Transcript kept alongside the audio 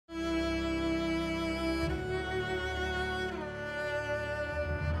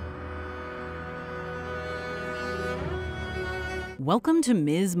Welcome to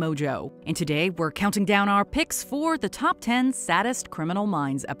MsMojo, and today we're counting down our picks for the top 10 saddest Criminal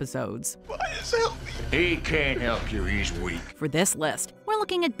Minds episodes. Why is help me? He can't help you, he's weak. For this list, we're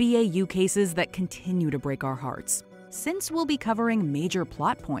looking at BAU cases that continue to break our hearts. Since we'll be covering major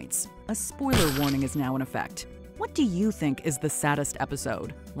plot points, a spoiler warning is now in effect. What do you think is the saddest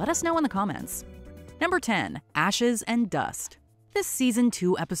episode? Let us know in the comments. Number 10, Ashes and Dust. This Season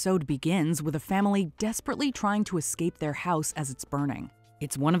 2 episode begins with a family desperately trying to escape their house as it's burning.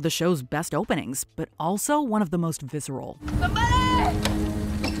 It's one of the show's best openings, but also one of the most visceral. Somebody!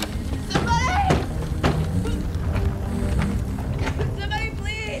 Somebody! Somebody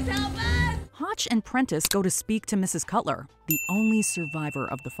please help us! Hotch and Prentice go to speak to Mrs. Cutler, the only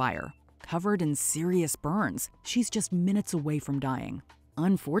survivor of the fire. Covered in serious burns, she's just minutes away from dying.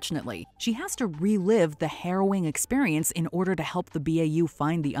 Unfortunately, she has to relive the harrowing experience in order to help the BAU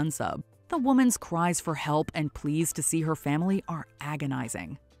find the unsub. The woman's cries for help and pleas to see her family are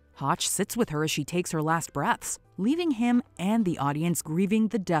agonizing. Hotch sits with her as she takes her last breaths, leaving him and the audience grieving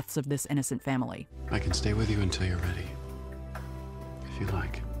the deaths of this innocent family. I can stay with you until you're ready, if you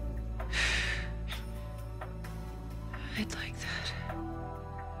like. I'd like that.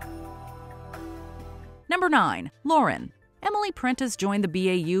 Number 9, Lauren. Emily Prentice joined the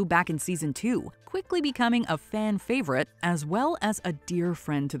BAU back in Season 2, quickly becoming a fan favorite as well as a dear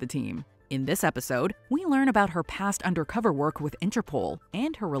friend to the team. In this episode, we learn about her past undercover work with Interpol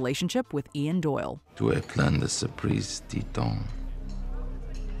and her relationship with Ian Doyle. Tu es plein de surprises, Titon.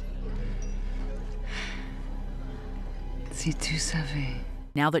 Si tu savais.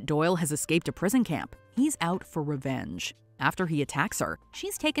 Now that Doyle has escaped a prison camp, he's out for revenge. After he attacks her,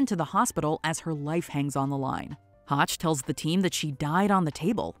 she's taken to the hospital as her life hangs on the line. Hotch tells the team that she died on the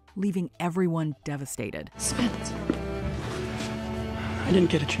table, leaving everyone devastated. Spence. I didn't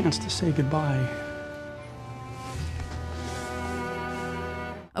get a chance to say goodbye.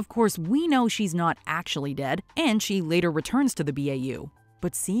 Of course, we know she's not actually dead, and she later returns to the BAU.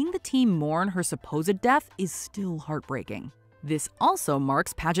 But seeing the team mourn her supposed death is still heartbreaking. This also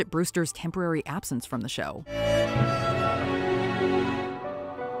marks Paget Brewster's temporary absence from the show.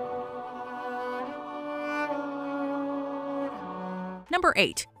 Number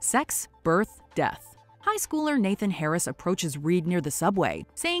 8, Sex, Birth, Death. High schooler Nathan Harris approaches Reed near the subway,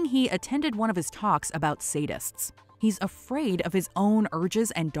 saying he attended one of his talks about sadists. He's afraid of his own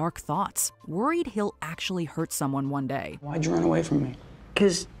urges and dark thoughts, worried he'll actually hurt someone one day. Why'd you run away from me?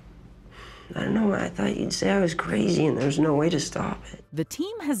 Because, I don't know, I thought you'd say I was crazy and there's no way to stop it. The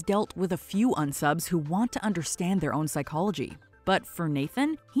team has dealt with a few unsubs who want to understand their own psychology. But for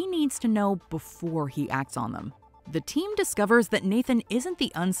Nathan, he needs to know before he acts on them. The team discovers that Nathan isn't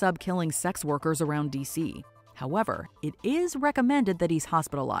the unsub killing sex workers around DC. However, it is recommended that he's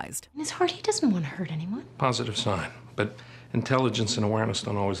hospitalized. In his heart, he doesn't want to hurt anyone. Positive sign, but intelligence and awareness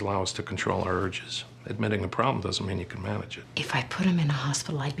don't always allow us to control our urges. Admitting the problem doesn't mean you can manage it. If I put him in a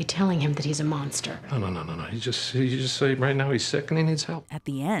hospital, I'd be telling him that he's a monster. No. You just say right now he's sick and he needs help. At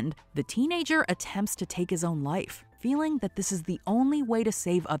the end, the teenager attempts to take his own life, feeling that this is the only way to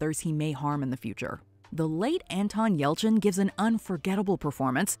save others he may harm in the future. The late Anton Yelchin gives an unforgettable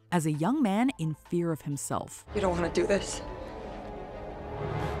performance as a young man in fear of himself. You don't want to do this.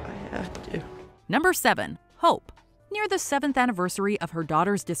 I have to. Number 7, Hope. Near the 7th anniversary of her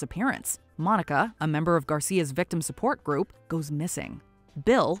daughter's disappearance, Monica, a member of Garcia's victim support group, goes missing.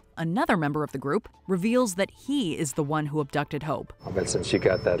 Bill, another member of the group, reveals that he is the one who abducted Hope. I'll bet since you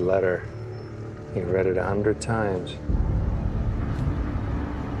got that letter, you read it 100 times.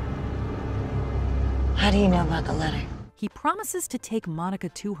 How do you know about the letter? He promises to take Monica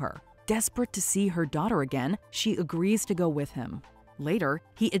to her. Desperate to see her daughter again, she agrees to go with him. Later,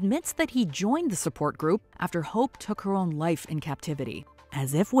 he admits that he joined the support group after Hope took her own life in captivity.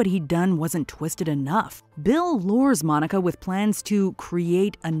 As if what he'd done wasn't twisted enough, Bill lures Monica with plans to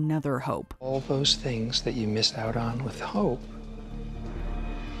create another Hope. All those things that you missed out on with Hope,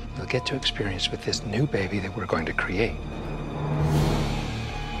 you'll get to experience with this new baby that we're going to create.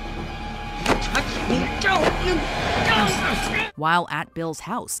 While at Bill's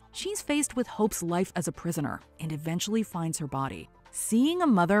house, she's faced with Hope's life as a prisoner and eventually finds her body. Seeing a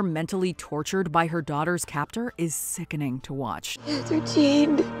mother mentally tortured by her daughter's captor is sickening to watch. They're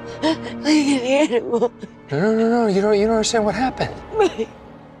chained like an animal. No. You don't understand what happened. My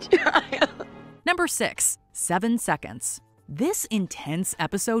child. Number 6, 7 Seconds. This intense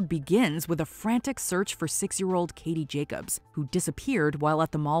episode begins with a frantic search for 6-year-old Katie Jacobs, who disappeared while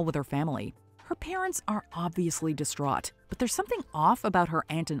at the mall with her family. Her parents are obviously distraught, but there's something off about her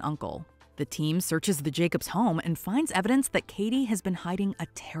aunt and uncle. The team searches the Jacobs home and finds evidence that Katie has been hiding a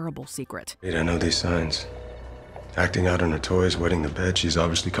terrible secret. I know these signs. Acting out on her toys, wetting the bed. She's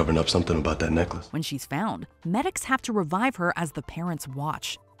obviously covering up something about that necklace. When she's found, medics have to revive her as the parents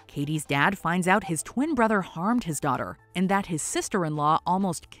watch. Katie's dad finds out his twin brother harmed his daughter and that his sister-in-law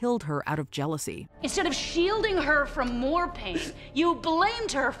almost killed her out of jealousy. Instead of shielding her from more pain, you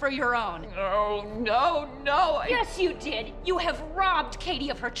blamed her for your own. No. Yes, you did. You have robbed Katie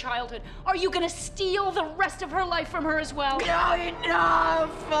of her childhood. Are you gonna steal the rest of her life from her as well? No,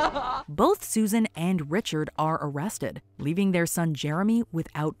 enough! Both Susan and Richard are arrested, leaving their son Jeremy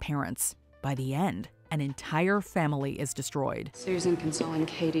without parents. By the end, an entire family is destroyed. Susan consoling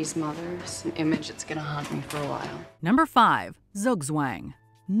Katie's mother is an image that's gonna haunt me for a while. Number 5, Zugzwang.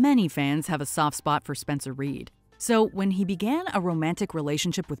 Many fans have a soft spot for Spencer Reid. So when he began a romantic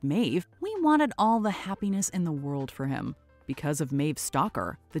relationship with Maeve, we wanted all the happiness in the world for him. Because of Maeve's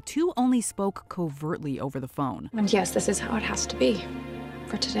stalker, the two only spoke covertly over the phone. And yes, this is how it has to be.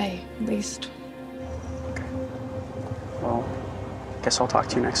 For today, at least. Okay. Well, guess I'll talk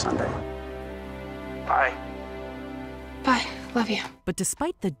to you next Sunday. Bye. Bye. Love you. But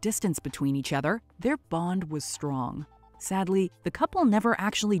despite the distance between each other, their bond was strong. Sadly, the couple never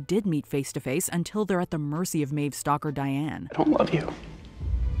actually did meet face to face until they're at the mercy of Maeve's stalker Diane. I don't love you.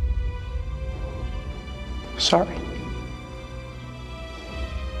 Sorry.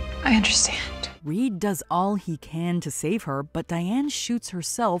 I understand. Reid does all he can to save her, but Diane shoots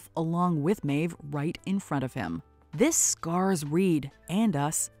herself along with Maeve right in front of him. This scars Reid and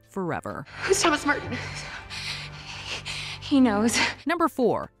us forever. Who's Thomas Martin? He knows. Number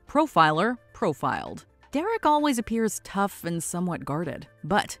 4, Profiler Profiled. Derek always appears tough and somewhat guarded,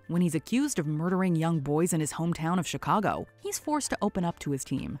 but when he's accused of murdering young boys in his hometown of Chicago, he's forced to open up to his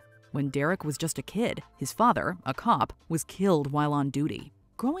team. When Derek was just a kid, his father, a cop, was killed while on duty.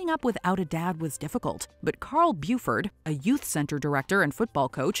 Growing up without a dad was difficult, but Carl Buford, a youth center director and football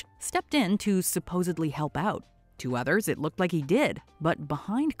coach, stepped in to supposedly help out. To others, it looked like he did, but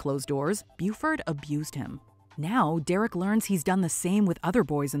behind closed doors, Buford abused him. Now, Derek learns he's done the same with other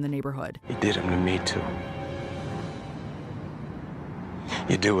boys in the neighborhood. He did him to me, too.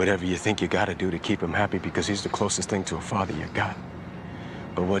 You do whatever you think you gotta do to keep him happy because he's the closest thing to a father you got.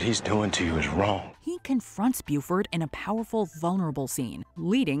 But what he's doing to you is wrong. He confronts Buford in a powerful, vulnerable scene,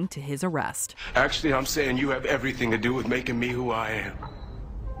 leading to his arrest. Actually, I'm saying you have everything to do with making me who I am.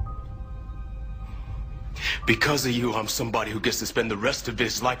 Because of you, I'm somebody who gets to spend the rest of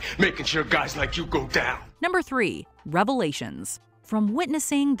his life making sure guys like you go down. Number 3, Revelations. From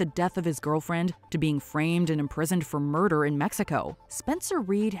witnessing the death of his girlfriend to being framed and imprisoned for murder in Mexico, Spencer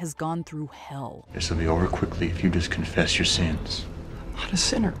Reid has gone through hell. This will be over quickly if you just confess your sins. I'm not a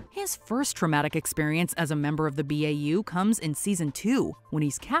sinner. His first traumatic experience as a member of the BAU comes in Season 2, when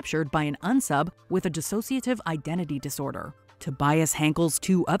he's captured by an unsub with a dissociative identity disorder. Tobias Hankel's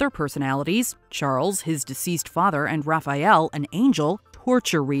 2 other personalities, Charles, his deceased father, and Raphael, an angel,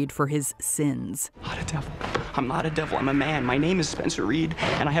 torture Reid for his sins. I'm not a devil. I'm not a devil. I'm a man. My name is Spencer Reid,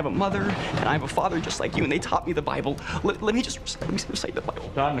 and I have a mother, and I have a father just like you, and they taught me the Bible. Let me recite the Bible.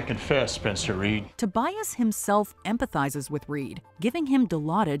 Time to confess, Spencer Reid. Tobias himself empathizes with Reid, giving him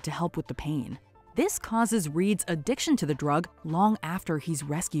Dilaudid to help with the pain. This causes Reid's addiction to the drug long after he's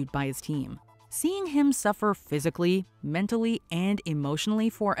rescued by his team. Seeing him suffer physically, mentally, and emotionally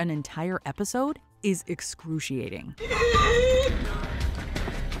for an entire episode is excruciating.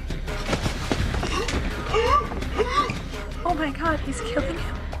 Oh my God, he's killing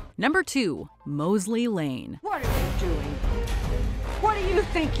him. Number 2, Mosley Lane. What are you doing? What do you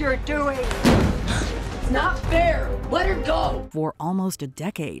think you're doing? It's not fair. Let her go. For almost a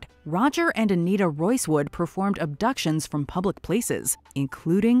decade, Roger and Anita Roycewood performed abductions from public places,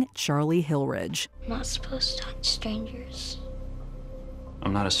 including Charlie Hillridge. I'm not supposed to touch strangers.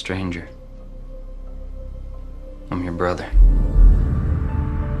 I'm not a stranger. I'm your brother.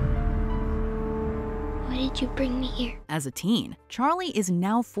 Why did you bring me here? As a teen, Charlie is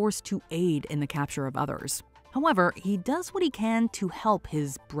now forced to aid in the capture of others. However, he does what he can to help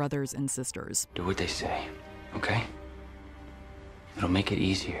his brothers and sisters. Do what they say, okay? It'll make it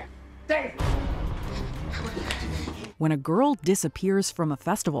easier. When a girl disappears from a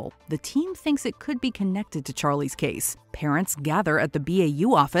festival, the team thinks it could be connected to Charlie's case. Parents gather at the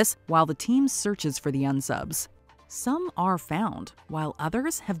BAU office while the team searches for the unsubs. Some are found, while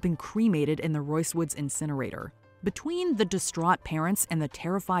others have been cremated in the Roycewoods incinerator. Between the distraught parents and the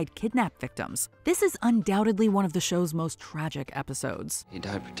terrified kidnap victims, this is undoubtedly one of the show's most tragic episodes. He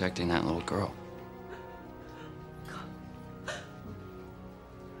died protecting that little girl.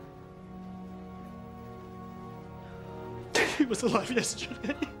 He was alive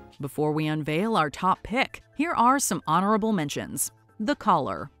yesterday. Before we unveil our top pick, here are some honorable mentions. The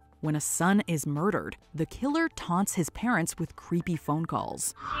Caller. When a son is murdered, the killer taunts his parents with creepy phone calls.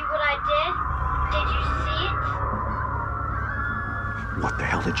 See what I did? Did you see it? What the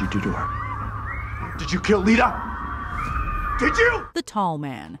hell did you do to her? Did you kill Lita? Did you? The tall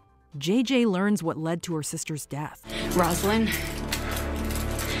man. JJ learns what led to her sister's death. Rosalind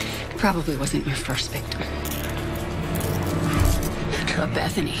probably wasn't your first victim. But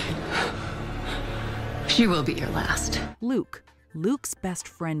Bethany, she will be your last. Luke's best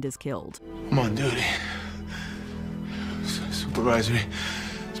friend is killed. I'm on duty. Supervisory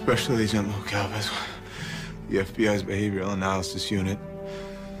Special Agent Luke Alves, the FBI's Behavioral Analysis Unit.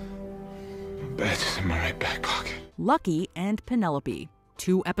 Badge is in my right back pocket. Lucky and Penelope.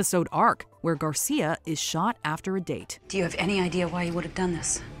 2-episode arc where Garcia is shot after a date. Do you have any idea why he would have done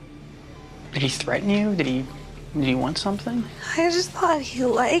this? Did he threaten you? Did he want something? I just thought he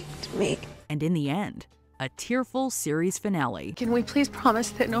liked me. And in the end, a tearful series finale. Can we please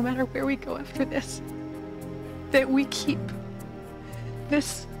promise that no matter where we go after this, that we keep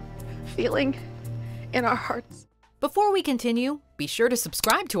this feeling in our hearts? Before we continue, be sure to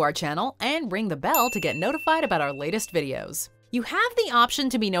subscribe to our channel and ring the bell to get notified about our latest videos. You have the option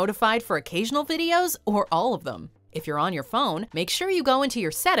to be notified for occasional videos or all of them. If you're on your phone, make sure you go into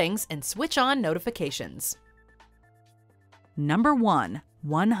your settings and switch on notifications. Number 1,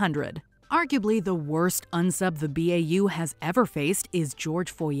 100. Arguably the worst unsub the BAU has ever faced is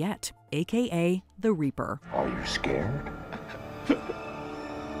George Foyet, aka the Reaper. Are you scared?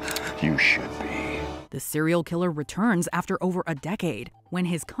 You should be. The serial killer returns after over a decade, when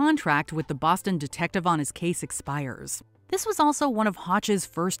his contract with the Boston detective on his case expires. This was also one of Hotch's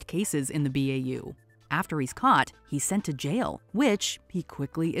first cases in the BAU. After he's caught, he's sent to jail, which he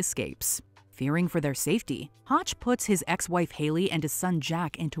quickly escapes. Fearing for their safety, Hotch puts his ex-wife Haley and his son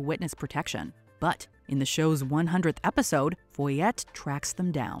Jack into witness protection. But in the show's 100th episode, Foyet tracks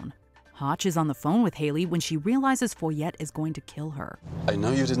them down. Hotch is on the phone with Haley when she realizes Foyet is going to kill her. I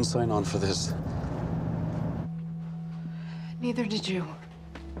know you didn't sign on for this. Neither did you.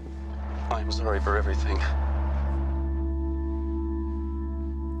 I'm sorry for everything.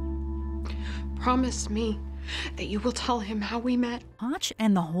 Promise me that you will tell him how we met. Hotch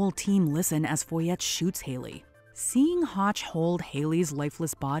and the whole team listen as Foyet shoots Haley. Seeing Hotch hold Haley's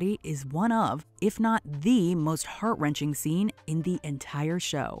lifeless body is one of, if not the most heart-wrenching scene in the entire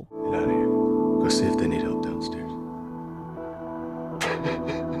show. Get out of here. Go see if they need help downstairs.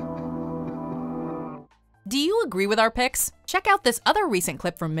 Do you agree with our picks? Check out this other recent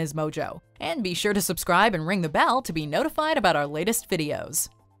clip from MsMojo. And be sure to subscribe and ring the bell to be notified about our latest videos.